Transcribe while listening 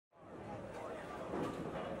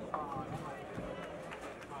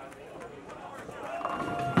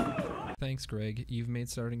Thanks, Greg. You've made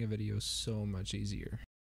starting a video so much easier.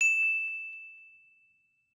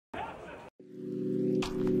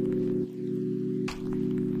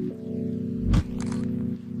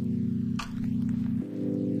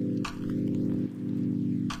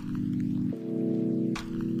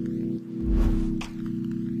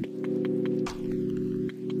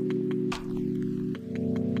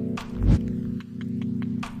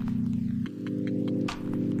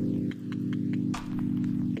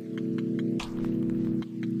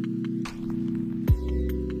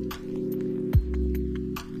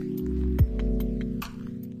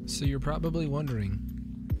 So you're probably wondering,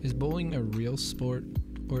 is bowling a real sport,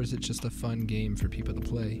 or is it just a fun game for people to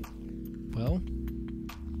play? Well,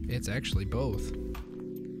 it's actually both.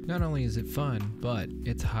 Not only is it fun, but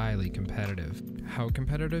it's highly competitive. How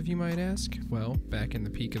competitive, you might ask? Well, back in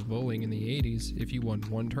the peak of bowling in the 80s, if you won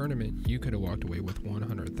one tournament, you could have walked away with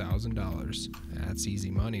 $100,000. That's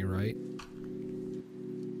easy money, right?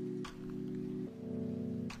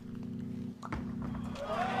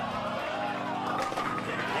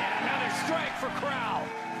 For Crowell.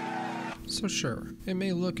 So sure, it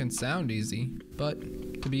may look and sound easy, but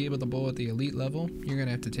to be able to bowl at the elite level, you're going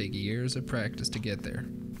to have to take years of practice to get there.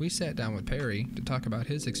 We sat down with Perry to talk about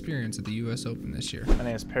his experience at the US Open this year. My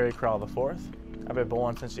name is Crowell IV. I've been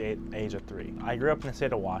bowling since the age of 3. I grew up in the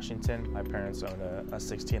state of Washington. My parents owned a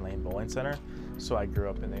 16-lane bowling center, so I grew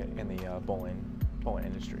up in the bowling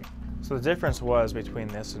industry. So the difference was between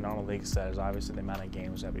this and normal league set is obviously the amount of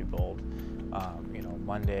games that we bowled.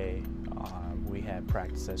 Monday we had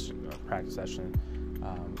practice session.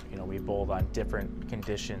 We bowled on different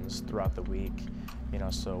conditions throughout the week.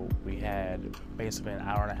 So we had basically an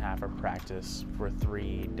hour and a half of practice for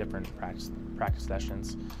 3 different practice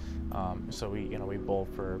sessions. So we bowled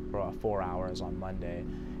for about 4 hours on Monday,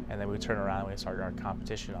 and then we turn around and we start our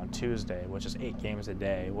competition on Tuesday, which is 8 games a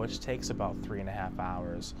day, which takes about 3.5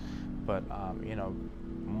 hours. But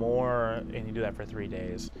and you do that for 3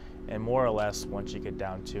 days, and more or less once you get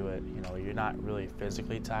down to it, you're not really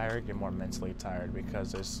physically tired, you're more mentally tired,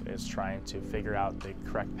 because it's trying to figure out the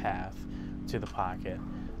correct path to the pocket,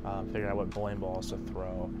 figure out what bowling balls to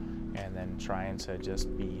throw, and then trying to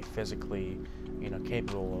just be physically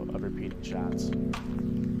capable of repeating shots.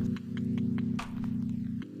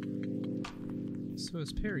 So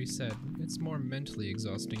as Perry said, it's more mentally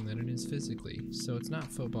exhausting than it is physically, so it's not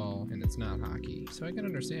football and it's not hockey, so I can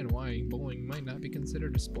understand why bowling might not be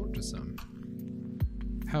considered a sport to some.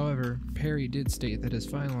 However, Perry did state that his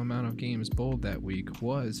final amount of games bowled that week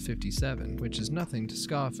was 57, which is nothing to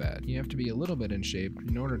scoff at. You have to be a little bit in shape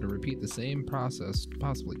in order to repeat the same process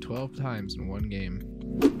possibly 12 times in one game.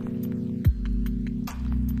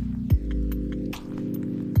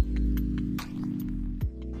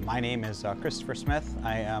 My name is Christopher Smith.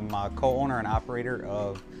 I am co-owner and operator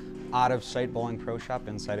of Out of Sight Bowling Pro Shop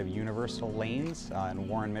inside of Universal Lanes in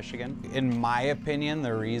Warren, Michigan. In my opinion,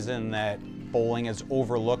 the reason that bowling is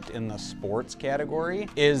overlooked in the sports category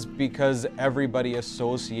is because everybody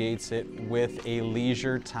associates it with a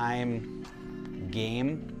leisure time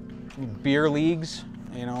game. Beer leagues,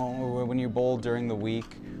 when you bowl during the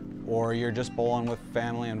week, or you're just bowling with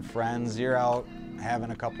family and friends, you're out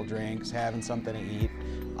having a couple drinks, having something to eat.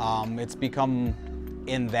 It's become,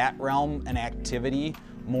 in that realm, an activity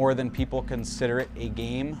more than people consider it a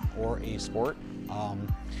game or a sport,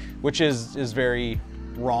 which is very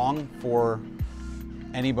wrong for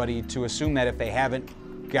anybody to assume that if they haven't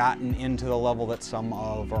gotten into the level that some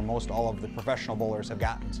of, or most all of the professional bowlers have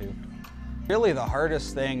gotten to. Really the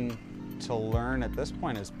hardest thing to learn at this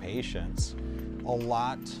point is patience.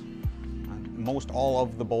 Most all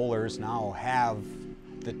of the bowlers now have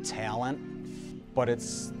the talent, but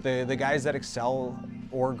it's the guys that excel,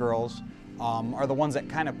 or girls, are the ones that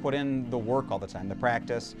kind of put in the work all the time, the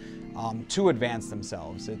practice, to advance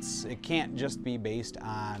themselves. It can't just be based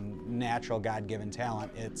on natural God-given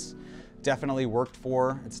talent. It's definitely worked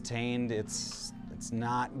for, it's attained, it's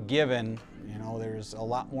not given. There's a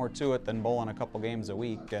lot more to it than bowling a couple games a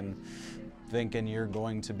week and thinking you're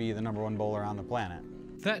going to be the #1 bowler on the planet.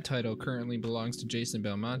 That title currently belongs to Jason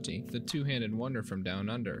Belmonte, the two-handed wonder from Down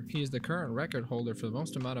Under. He is the current record holder for the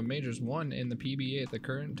most amount of majors won in the PBA at the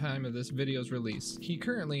current time of this video's release. He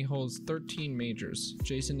currently holds 13 majors.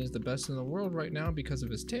 Jason is the best in the world right now because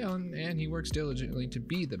of his talent, and he works diligently to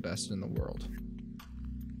be the best in the world.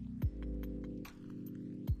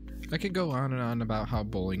 I could go on and on about how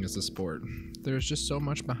bowling is a sport. There's just so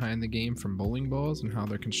much behind the game, from bowling balls and how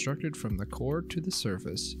they're constructed from the core to the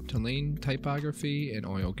surface, to lane typography and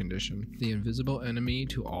oil condition, the invisible enemy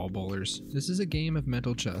to all bowlers. This is a game of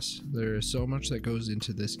mental chess. There is so much that goes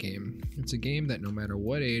into this game. It's a game that no matter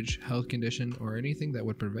what age, health condition, or anything that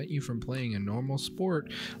would prevent you from playing a normal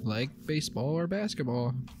sport like baseball or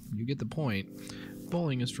basketball, you get the point.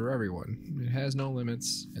 Bowling is for everyone. It has no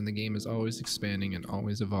limits, and the game is always expanding and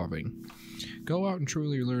always evolving. Go out and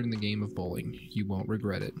truly learn the game of bowling. You won't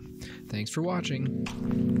regret it. Thanks for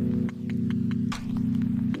watching.